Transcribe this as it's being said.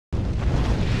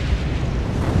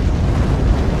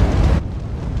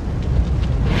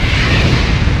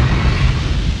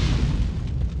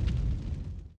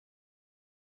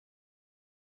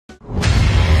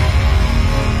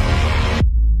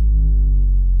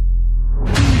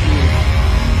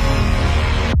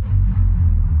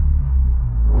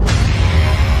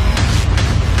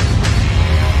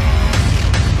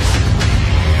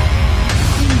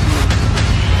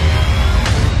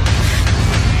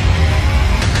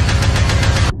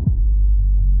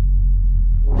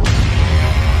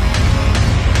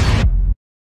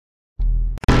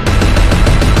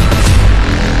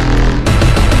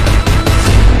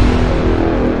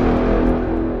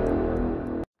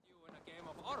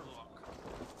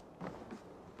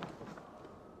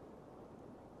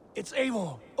It's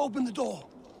Eivor. Open the door.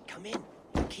 Come in.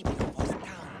 Keep your voice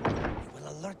down. You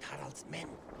will alert Harald's men.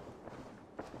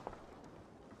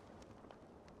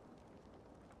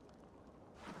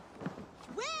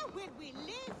 Where will we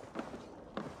live?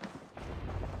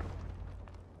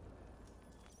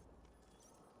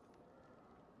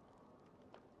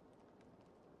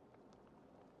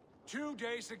 Two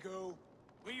days ago,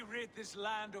 we rid this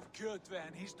land of Kjotve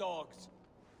and his dogs.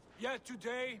 Yet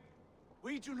today,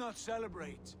 we do not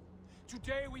celebrate.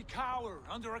 Today we cower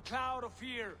under a cloud of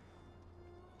fear.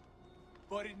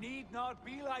 But it need not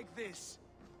be like this.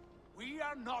 We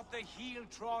are not the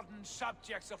heel-trodden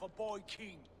subjects of a boy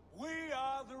king. We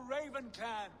are the Raven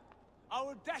clan.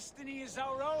 Our destiny is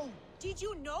our own. Did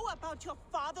you know about your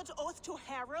father's oath to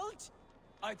Harald?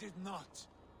 I did not.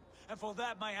 And for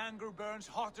that my anger burns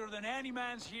hotter than any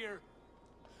man's here.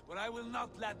 But I will not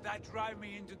let that drive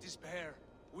me into despair.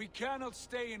 We cannot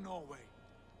stay in Norway.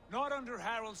 Not under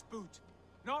Harald's boot.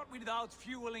 Not without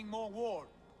fueling more war.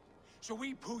 So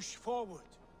we push forward.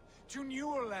 To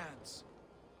newer lands.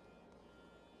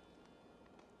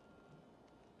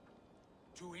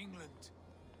 To England.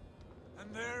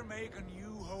 And there make a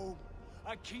new home.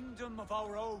 A kingdom of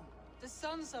our own. The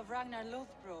sons of Ragnar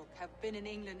Lothbrok have been in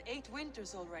England 8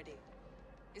 winters already.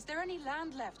 Is there any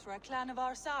land left for a clan of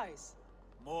our size?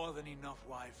 More than enough,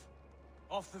 wife.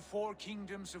 Of the 4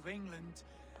 kingdoms of England,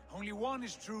 only one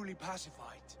is truly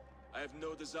pacified. I have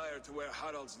no desire to wear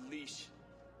Harald's leash.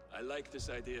 I like this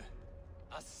idea.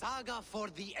 A saga for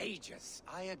the ages,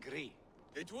 I agree.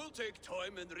 It will take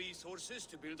time and resources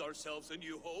to build ourselves a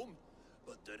new home,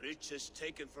 but the riches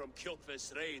taken from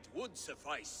Kjotve's raid would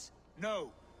suffice.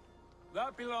 No.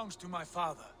 That belongs to my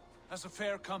father, as a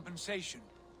fair compensation.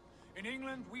 In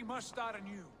England, we must start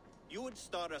anew. You would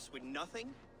start us with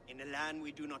nothing? In a land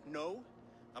we do not know?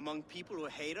 Among people who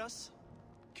hate us?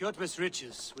 Kjotve's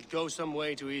riches would go some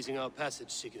way to easing our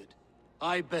passage, Sigurd.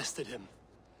 I bested him.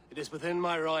 It is within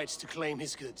my rights to claim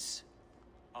his goods.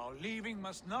 Our leaving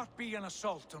must not be an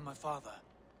assault on my father.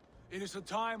 It is a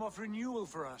time of renewal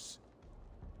for us.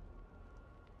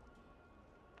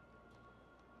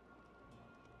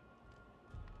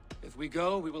 If we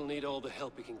go, we will need all the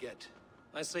help we can get.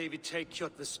 I say we take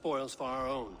Kjotve's spoils for our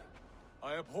own.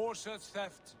 I abhor such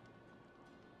theft.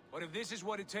 But if this is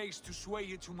what it takes to sway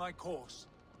you to my cause,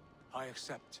 I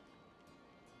accept.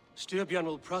 Styrbjörn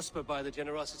will prosper by the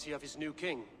generosity of his new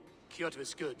king.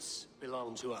 Kjotve's goods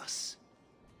belong to us.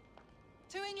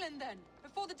 To England then,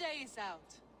 before the day is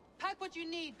out. Pack what you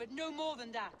need, but no more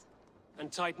than that.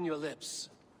 And tighten your lips.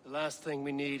 The last thing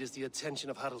we need is the attention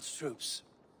of Harald's troops.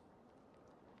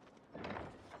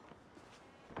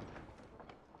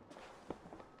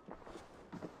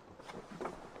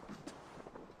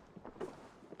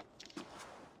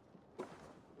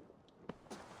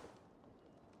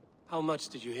 How much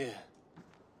did you hear?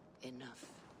 Enough.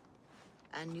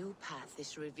 A new path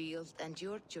is revealed, and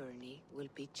your journey will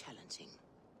be challenging.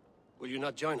 Will you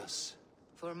not join us?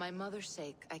 For my mother's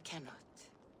sake, I cannot.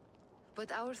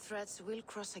 But our threads will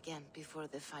cross again before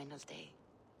the final day.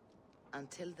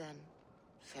 Until then,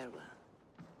 farewell.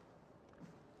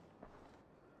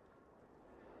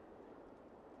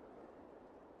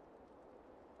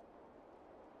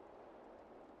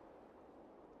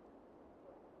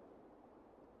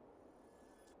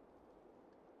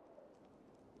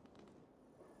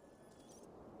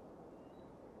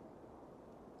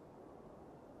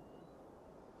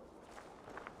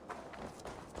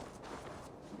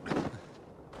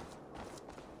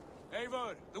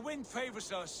 Eivor, the wind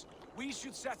favors us. We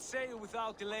should set sail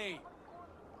without delay.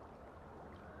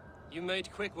 You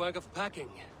made quick work of packing.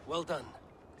 Well done.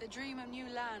 The dream of new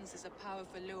lands is a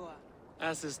powerful lure.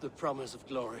 As is the promise of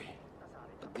glory.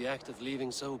 But the act of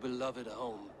leaving so beloved a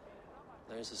home,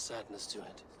 there is a sadness to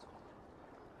it.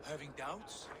 Having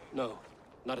doubts? No,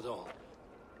 not at all.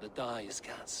 The die is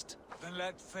cast. Then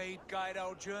let fate guide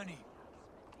our journey.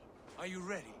 Are you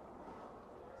ready?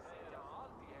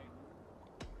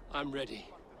 I'm ready.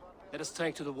 Let us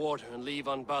take to the water and leave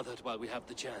unbothered while we have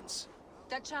the chance.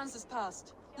 That chance is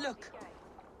past. Look.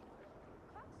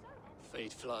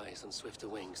 Fate flies on swifter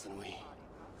wings than we.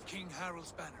 King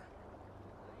Harald's banner.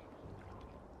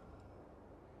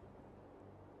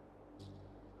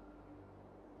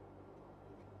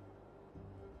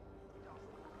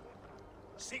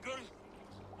 Sigurd,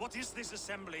 what is this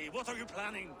assembly? What are you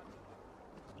planning?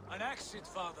 An exit,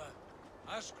 father.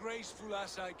 As graceful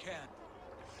as I can.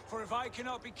 For if I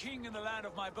cannot be king in the land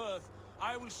of my birth,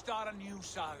 I will start a new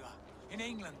saga. In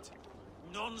England.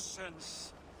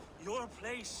 Nonsense. Your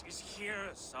place is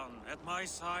here, son, at my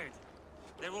side.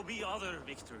 There will be other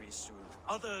victories soon.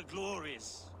 Other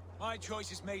glories. My choice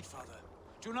is made, father.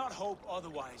 Do not hope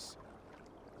otherwise.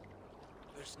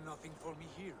 There's nothing for me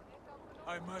here.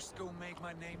 I must go make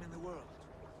my name in the world.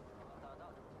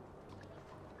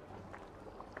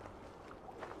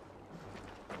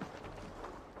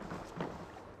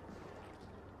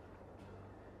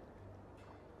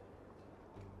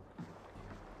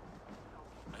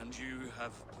 And you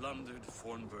have plundered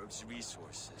Fornburg's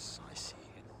resources, I see.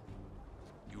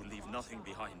 You leave nothing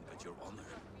behind but your honor.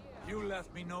 You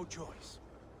left me no choice.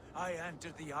 I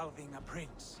entered the Alving a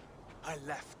prince. I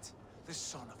left the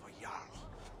son of a Jarl.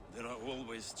 There are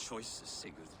always choices,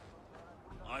 Sigurd.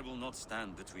 I will not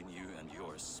stand between you and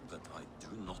yours, but I do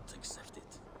not accept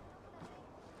it.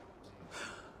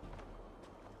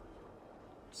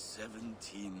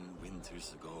 17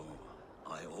 winters ago,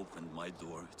 I opened my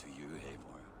door to you,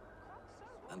 Eivor.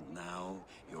 And now,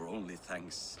 your only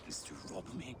thanks is to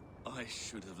rob me? I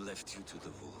should have left you to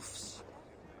the wolves.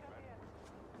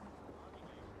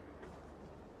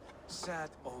 Sad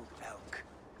old elk.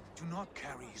 Do not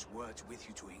carry his words with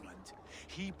you to England.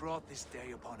 He brought this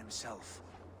day upon himself.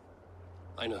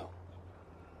 I know.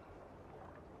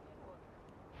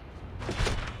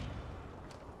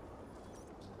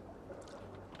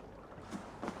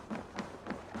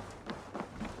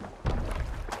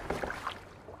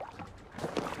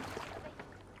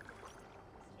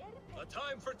 The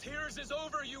time for tears is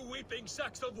over, you weeping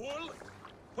sacks of wool!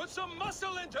 Put some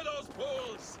muscle into those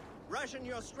pools! Ration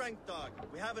your strength, dog.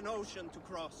 We have an ocean to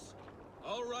cross.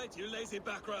 All right, you lazy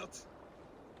backrout.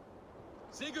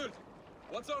 Sigurd,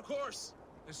 what's our course?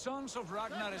 The sons of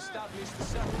Ragnar established a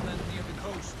settlement near the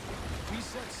coast. We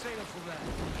set sail for them.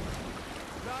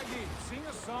 Raggi, sing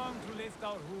a song to lift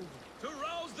our hoof. To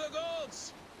rouse the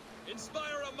gods!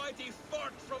 Inspire a mighty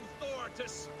fart from Thor to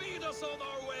speed us on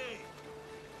our way!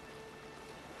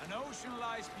 An ocean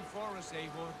lies before us,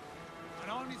 Eivor,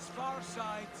 and on its far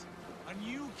side, a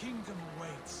new kingdom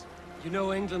awaits. You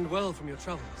know England well from your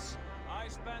travels. I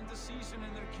spent a season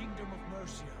in their kingdom of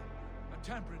Mercia, a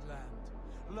temperate land,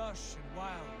 lush and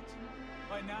wild.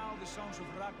 By now, the sons of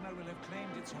Ragnar will have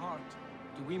claimed its heart.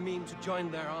 Do we mean to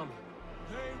join their army?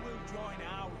 They will join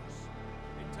ours.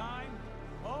 In time,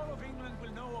 all of England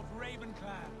will know of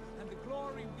Ravenclan and the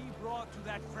glory we brought to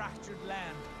that fractured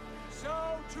land.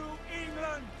 So to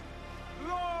England,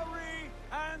 glory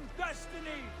and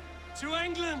destiny! To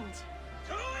England!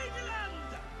 To England!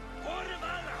 For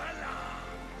Valhalla!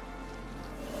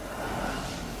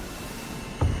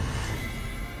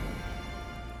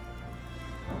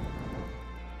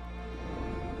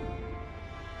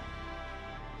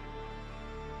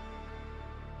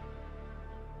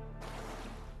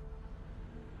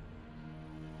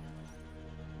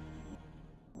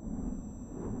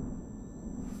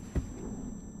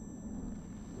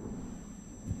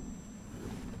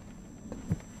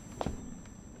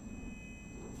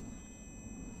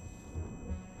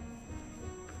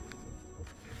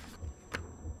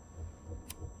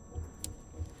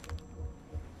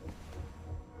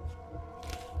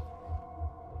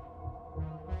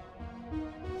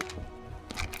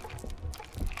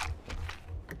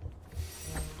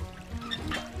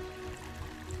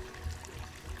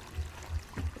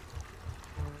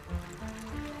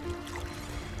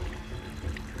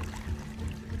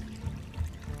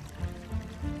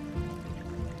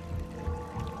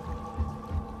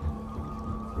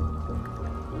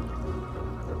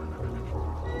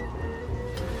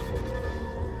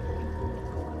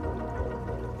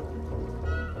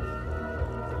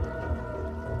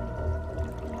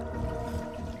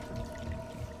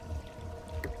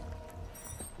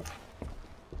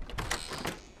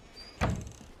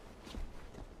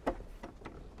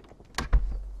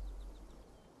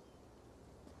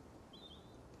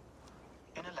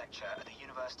 At the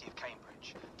University of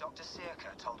Cambridge, Dr.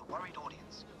 Sirka told a worried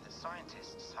audience that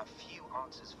scientists have few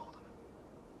answers for them.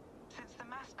 Since the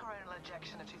mass coronal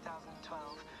ejection of 2012,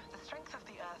 the strength of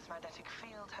the Earth's magnetic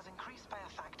field has increased by a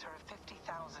factor of 50,000.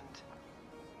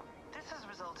 This has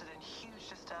resulted in huge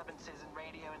disturbances in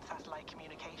radio and satellite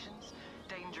communications,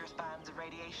 dangerous bands of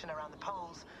radiation around the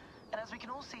poles, and as we can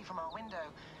all see from our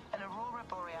window, an aurora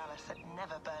borealis that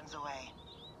never burns away.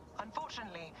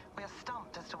 Unfortunately, we are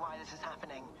stumped as to why this is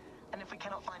happening, and if we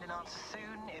cannot find an answer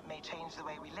soon, it may change the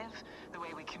way we live, the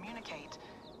way we communicate,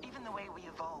 even the way we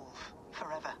evolve,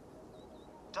 forever.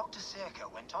 Dr.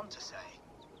 Sirka went on to say,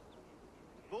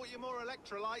 "Bought you more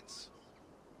electrolytes?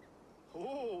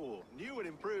 Oh, new and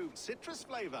improved citrus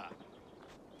flavor."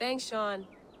 Thanks, Sean.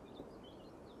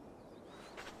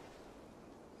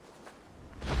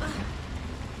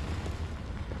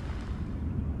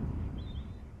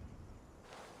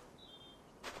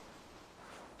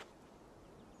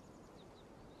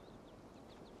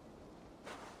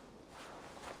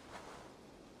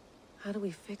 How do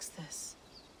we fix this?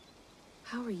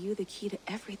 How are you the key to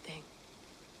everything?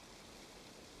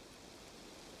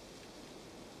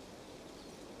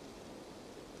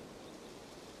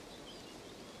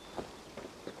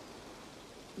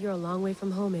 You're a long way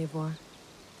from home, Eivor.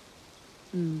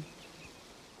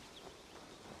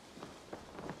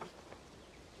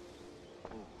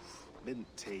 Mint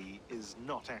tea is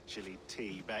not actually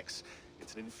tea, Bex.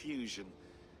 It's an infusion.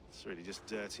 It's really just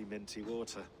dirty, minty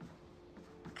water.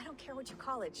 I don't care what you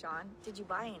call it, Sean. Did you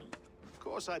buy any? Of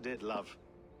course I did, love.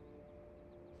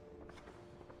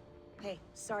 Hey,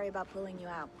 sorry about pulling you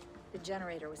out. The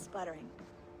generator was sputtering.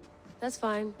 That's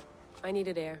fine. I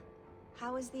needed air.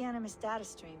 How is the Animus data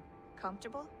stream?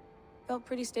 Comfortable? Felt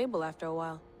pretty stable after a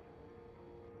while.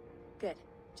 Good.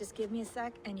 Just give me a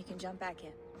sec and you can jump back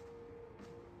in.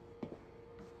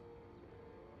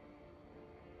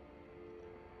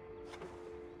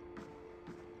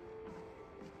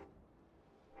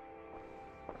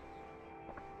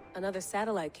 Another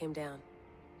satellite came down.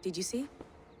 Did you see?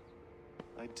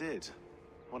 I did.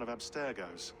 One of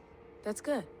Abstergo's. That's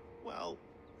good. Well,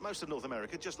 most of North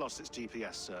America just lost its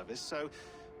GPS service, so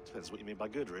depends what you mean by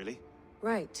good, really.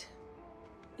 Right.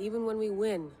 Even when we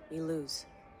win, we lose.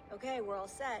 Okay, we're all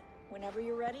set. Whenever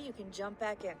you're ready, you can jump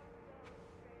back in.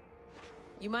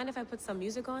 You mind if I put some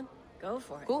music on? Go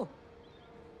for it. Cool.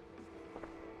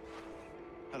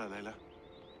 Hello, Layla.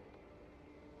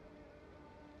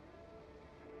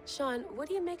 Sean, what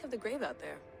do you make of the grave out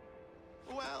there?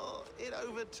 Well, it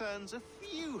overturns a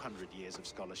few hundred years of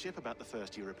scholarship about the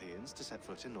first Europeans to set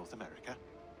foot in North America.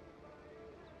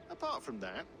 Apart from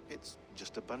that, it's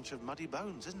just a bunch of muddy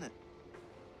bones, isn't it?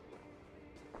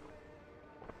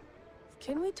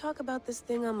 Can we talk about this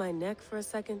thing on my neck for a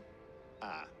second?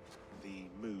 Ah, the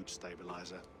mood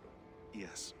stabilizer.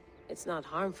 Yes. It's not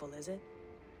harmful, is it?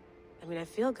 I mean, I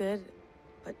feel good,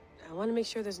 but I want to make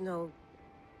sure there's no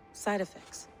side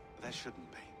effects. There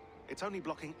shouldn't be. It's only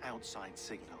blocking outside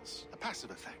signals, a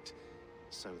passive effect,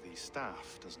 so the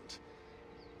staff doesn't,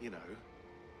 you know,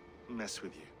 mess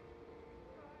with you.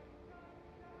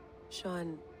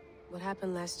 Sean, what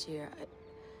happened last year,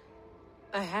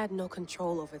 I had no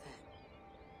control over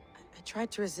that. I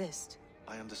tried to resist.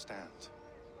 I understand.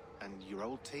 And your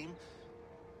old team,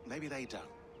 maybe they don't.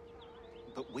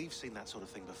 But we've seen that sort of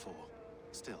thing before.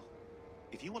 Still,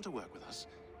 if you want to work with us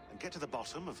and get to the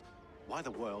bottom of why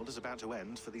the world is about to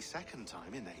end for the second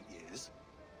time in 8 years,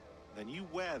 then you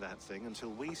wear that thing until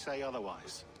we say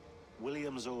otherwise.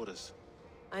 William's orders.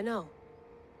 I know.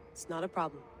 It's not a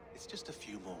problem. It's just a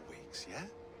few more weeks, yeah?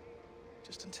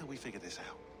 Just until we figure this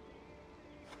out.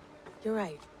 You're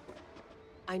right.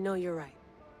 I know you're right.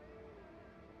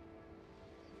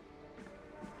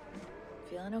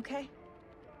 Feeling okay?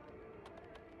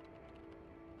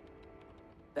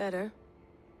 Better.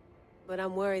 But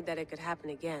I'm worried that it could happen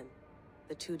again.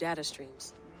 The 2 data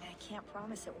streams. I can't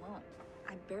promise it won't.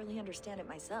 I barely understand it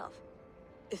myself.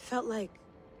 It felt like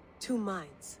 2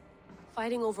 minds,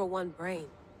 fighting over 1 brain.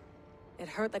 It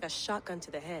hurt like a shotgun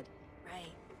to the head.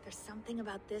 Right. There's something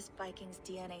about this Viking's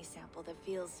DNA sample that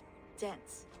feels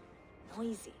dense,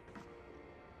 noisy.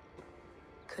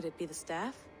 Could it be the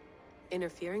staff?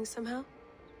 Interfering somehow?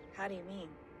 How do you mean?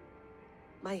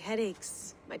 My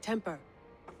headaches, my temper.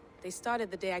 They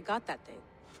started the day I got that thing.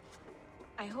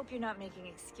 I hope you're not making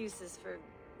excuses for,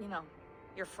 you know,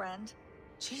 your friend.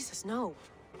 Jesus, no.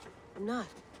 I'm not.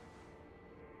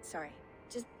 Sorry.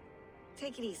 Just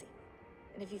take it easy.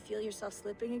 And if you feel yourself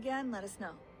slipping again, let us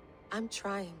know. I'm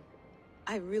trying.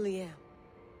 I really am.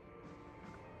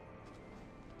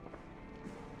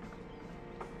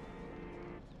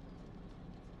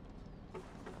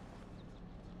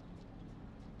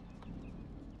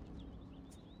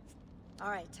 All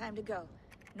right, time to go.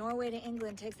 Norway to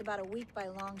England takes about a week by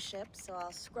long ship, so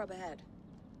I'll scrub ahead.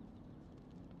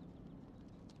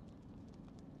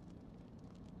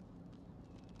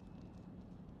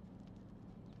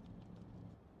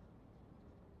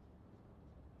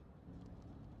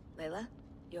 Layla,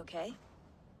 you okay?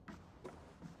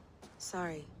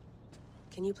 Sorry.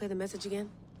 Can you play the message again?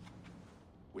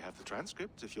 We have the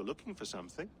transcript. If you're looking for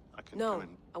something, I can No, go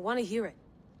and... I want to hear it.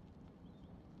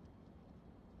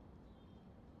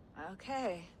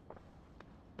 Okay.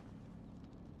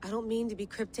 I don't mean to be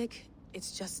cryptic.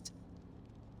 It's just...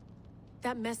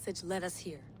 that message led us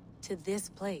here. To this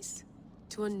place.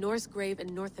 To a Norse grave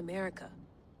in North America.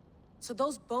 So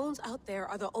those bones out there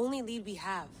are the only lead we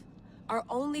have. Our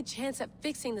only chance at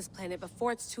fixing this planet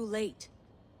before it's too late.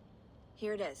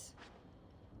 Here it is.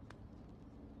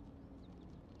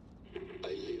 I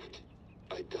lived,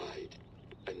 I died,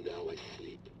 and now I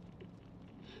sleep.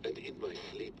 And in my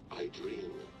sleep I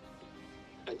dream.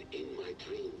 And in my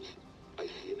dreams, I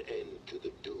see an end to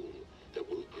the doom that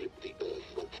will grip the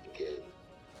Earth once again.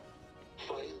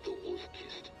 Find the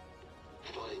Wolf-Kissed.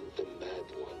 Find the Mad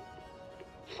One.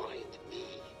 Find me.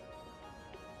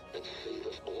 And save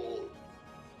us all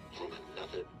from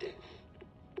another death.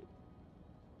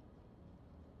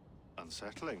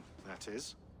 Unsettling, that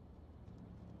is.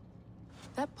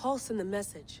 That pulse in the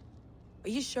message. Are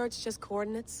you sure it's just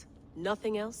coordinates?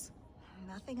 Nothing else?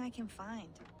 Nothing I can find.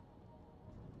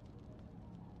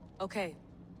 Okay,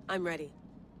 I'm ready.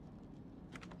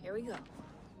 Here we go.